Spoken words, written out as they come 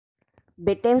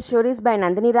Bedtime Stories by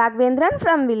Nandini Raghavendran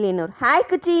from Villanur. Hi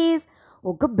కుచీస్.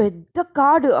 ఒక పెద్ద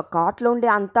కాడు. ఆ కాట్లో ఉండే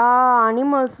అంతా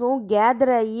అనిమల్స్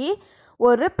గ్యాదర్ అయ్యి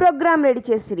ஒரு ప్రోగ్రామ్ రెడీ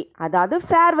చేసిరి. అదాదు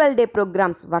ఫేర్వెల్ డే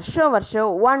ప్రోగ్రామ్స్. వర్షం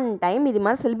వన్ టైం ఇది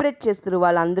మన సెలబ్రేట్ చేస్తారు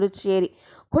వాళ్ళందరూ చేరి.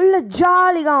 కొల్ల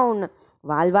జాలీగా ఉన్న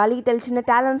వాళ్ళకి తెలిసిన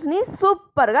టాలెంట్స్ని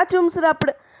సూపర్గా చూపిస్తారు.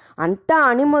 అప్పుడు అంతా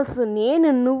అనిమల్స్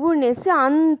నేను నువ్వు నేసి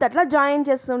అంతట్లా జాయిన్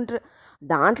చేస్తుంటారు.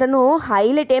 దాంట్లోనూ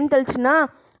హైలైట్ ఏం తెలిసినా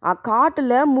ఆ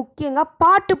కాటులో ముఖ్యంగా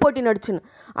పాட்டு పోటీ నడుచును.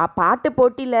 ఆ పాட்டு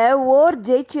పోటీలో ఓర్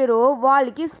జయించారో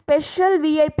వాళ్ళకి స్పెషల్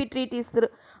విఐపి ట్రీట్ ఇస్తారు.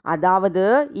 అదావదు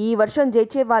ఈ వర్షం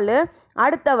జయించే వాళ్ళు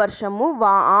அடுத்த வருஷము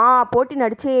ఆ పోటీ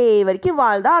నడిచే వరకు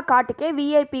వాళ్ళదా ఆ కాటుకే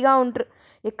విఐపిగా ఉంటారు.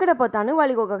 ఎక్కడ పోతాను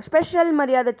వాళ్ళకి ఒక స్పెషల్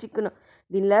మర్యాద చిక్కును.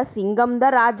 దీనిలో సింగం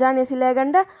ద రాజా అనేసి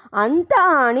లేకుండా అంతా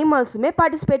అనిమల్స్మే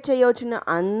పార్టిసిపేట్ చేయవచ్చును.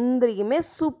 అందరికీ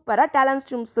సూపరా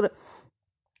టాలెంట్స్ చూపిస్తారు.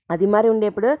 అది మరి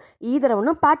ఉండేప్పుడు ఈ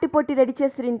దరవను పార్టీ పోటీ రెడీ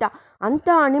చేసిరింట.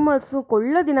 అంతా అనిమల్స్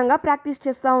కొల్ల దినంగా ప్రాక్టీస్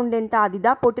చేస్తూ ఉండేంట.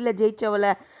 అదిదా పోటీలో జయించవల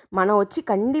మనం వచ్చి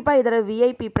కండిపా ఇదర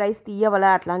విఐపి ప్రైజ్ తీయవల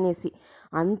అట్లా అనేసి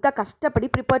అంత కష్టపడి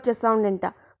ప్రిపేర్ చేస్తూ ఉండేంట.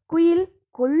 కుయిల్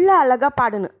కొల్ల అలగా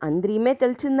పాడను అందరిమే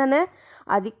తెలిసిందనే.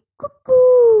 అది కుక్కు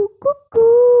కుక్కు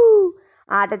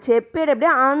ఆట చెప్పేటప్పుడే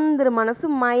అందరి మనసు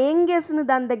మయంగేసిన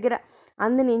దాని దగ్గర.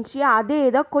 అందునుంచి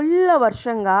అదేదో కొల్ల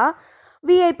వర్షంగా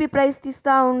విఐపి ప్రైజ్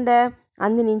తీస్తూ ఉండే.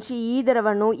 అందునుంచి ఈ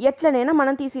దరవను ఎట్లనైనా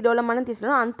మనం తీసిడోళ్ళం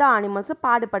అంతా అనిమల్స్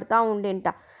పాడుపడతా ఉండేంట.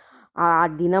 ఆ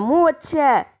దినము వచ్చే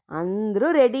అందరూ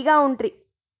రెడీగా ఉంట్రి.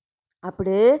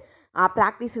 అప్పుడు ఆ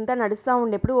ప్రాక్టీస్ అంతా నడుస్తూ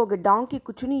ఉండేప్పుడు ఒక డాంకీ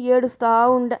కూర్చుని ఏడుస్తూ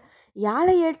ఉండే. యాడ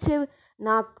ఏడ్చేవి,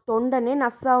 నా తొండనే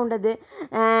నస్తా ఉండదు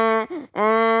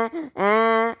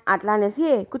అట్లా అనేసి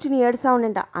కూర్చుని ఏడుస్తూ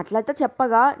ఉండేంట. అట్లయితే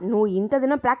చెప్పగా నువ్వు ఇంత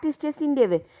దినం ప్రాక్టీస్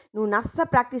చేసిండేవి, నువ్వు నస్స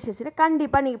ప్రాక్టీస్ చేసినా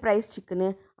కండిపా నీకు ప్రైజ్ చిక్కును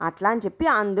అట్లా అని చెప్పి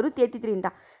అందరూ తింట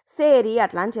సేరి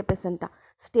అట్లా అని చెప్పేసంట.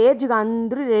 స్టేజ్గా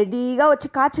అందరూ రెడీగా వచ్చి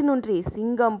కాచుని ఉంట్రి.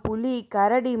 సింగం, పులి,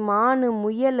 కరడి, మాను,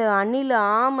 ముయ్యలు, అనిల్,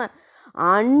 ఆమె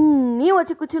అన్నీ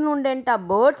వచ్చి కూర్చుని ఉండేంట.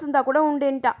 బర్డ్స్ అంతా కూడా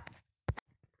ఉండేంట.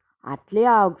 అట్లే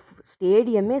ఆ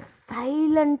స్టేడియమే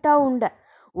సైలెంటా ఉండే.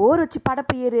 ఓరు వచ్చి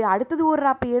పడపోయారు, அடுத்தது ఓరు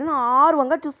రాపోయారుని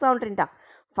ఆర్వంగా చూస్తూ ఉంటారంట.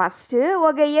 ఫస్ట్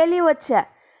ఒక ఎలి వచ్చా.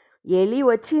 ఎలి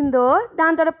వచ్చిందో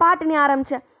దాంతో పాటని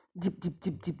ఆరంభించా. జిప్ జిప్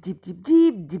జిప్ జిప్ జిప్ జిప్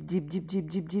జీప్ జిప్ జిప్ జిప్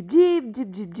జిప్ జిప్ జిప్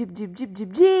జిప్ జిప్ జిప్ జిప్ జిప్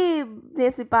జిప్ జీప్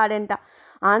వేసి పాడంట.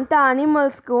 అంత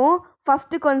అనిమల్స్కు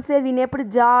ఫస్ట్ కొన్సే వినేప్పుడు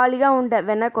జాలీగా ఉండే.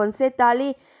 వెన్న కొన్సే తాలి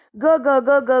go go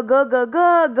go go go go go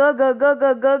go go go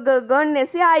go go go go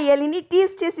అనేసి ఆ ఎలిని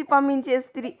టీస్ చేసి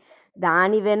పంపించేస్తుంది.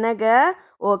 దాని వెనక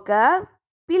ఒక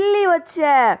పిల్లి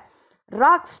వచ్చే.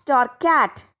 రాక్ స్టార్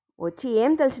క్యాట్ వచ్చి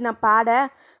ఏం తెలిసిన పాడ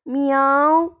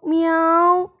meow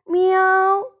meow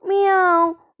meow meow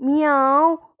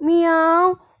meow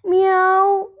meow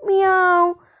meow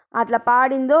meow అట్లా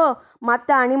పాడిందో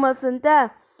మత్త అనిమల్స్ అంతా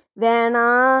వేణా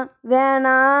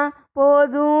వేణా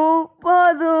పోదు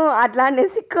పోదు అట్లా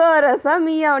అనేసి కోరసా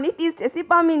మియావ్ని టీస్ చేసి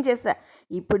పంపించేసా.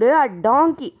 ఇప్పుడు ఆ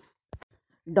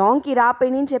డాంకీ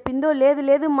రాపోయి చెప్పిందో లేదు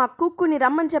లేదు మా కుక్కుని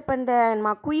రమ్మని చెప్పండి,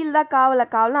 మా కుయిల్దా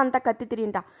కావాలా అంతా కత్తి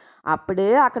తిరింట. అప్పుడు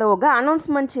అక్కడ ఒక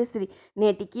అనౌన్స్మెంట్ చేసిరి.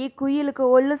 నేటికి కుయిలకు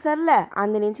ఒళ్ళు సర్లే,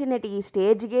 అందునుంచి నేటికి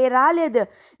స్టేజ్కే రాలేదు,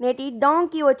 నేటి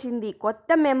డాంకీ వచ్చింది కొత్త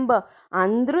మెంబర్,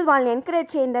 అందరూ వాళ్ళని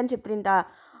ఎంకరేజ్ చేయండి అని చెప్తుంట.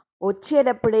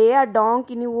 వచ్చేటప్పుడే ఆ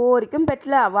డాంకీని ఓరికం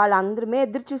పెట్టలే. వాళ్ళందరమే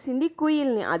ఎదురు చూసింది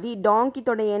కుయిల్ని. అది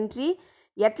డాంకీతోడ ఎంట్రీ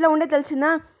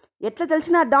ఎట్లా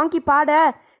తెలిసిన డాంకీ పాడ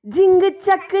జింగు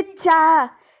చక్కు చా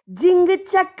జింగు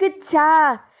చక్కు చా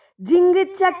జింగు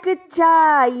చక్కు చా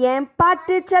என்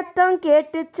பாட்டு சத்தம்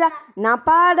கேட்டுச்சா நான்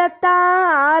பாடத்தான்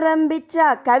ஆரம்பிச்சா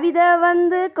கவிதை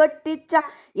வந்து கொட்டிச்சா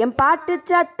என் பாட்டு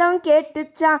சத்தம்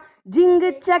கேட்டுச்சா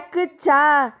ஜிங்கு சக்கு சா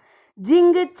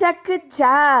ஜிங்கு சக்கு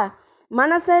சா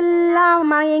மனசெல்லாம்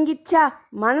மயங்கிச்சா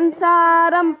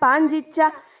மனசாரம் பாஞ்சிச்சா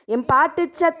என் பாட்டு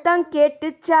சத்தம்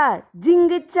கேட்டுச்சா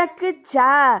ஜிங்கு சக்கு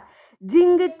சா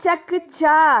జింగు చక్కు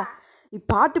చా. ఈ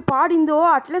పాట పాడిందో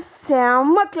అట్లా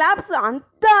సెమ్మ క్లాప్స్,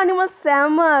 అంత అనిమల్స్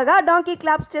సెమ్మగా డాంకీ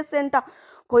క్లాప్స్ చేసేంట.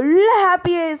 కొల్ల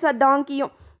హ్యాపీ అయ్యేసా డాంకీయం.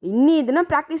 ఇన్ని దినం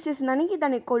ప్రాక్టీస్ చేసినానికి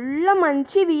దానికి కొల్ల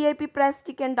మంచి విఐపి ప్రైజ్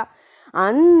టికెంట.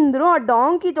 అందరూ ఆ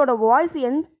డాంకీతోడ వాయిస్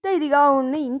ఎంత ఇదిగా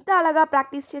ఉండి ఇంత అలగా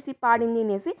ప్రాక్టీస్ చేసి పాడింది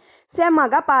అనేసి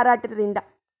సెమ్మగా పారాட்டுరింట.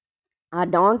 ఆ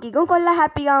డాంకీకు కొల్ల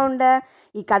హ్యాపీగా ఉండే.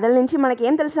 ఈ కథల నుంచి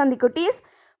మనకేం తెలుసంది cuties?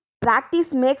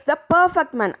 Practice makes the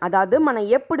perfect man. అదాదు మనం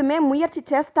ఎప్పుడుమే ముయற்சி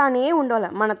చేస్తానే ఉండాలి.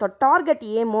 మనతో టార్గెట్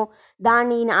ఏమో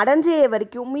దానిని అడంజే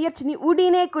వరకు ముయற்சிని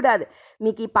ఉడినే కూడాదు.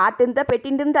 మీకు ఈ పాటంతా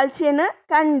పెట్టింటుంది తలిచేను,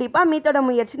 కండిపా మీతోడ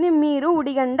ముయற்சிని మీరు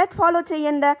ఉడిగండ ఫాలో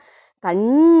చేయండి.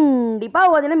 కండిపా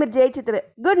ఓదిన మీరు జయించుతారు.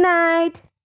 Good night.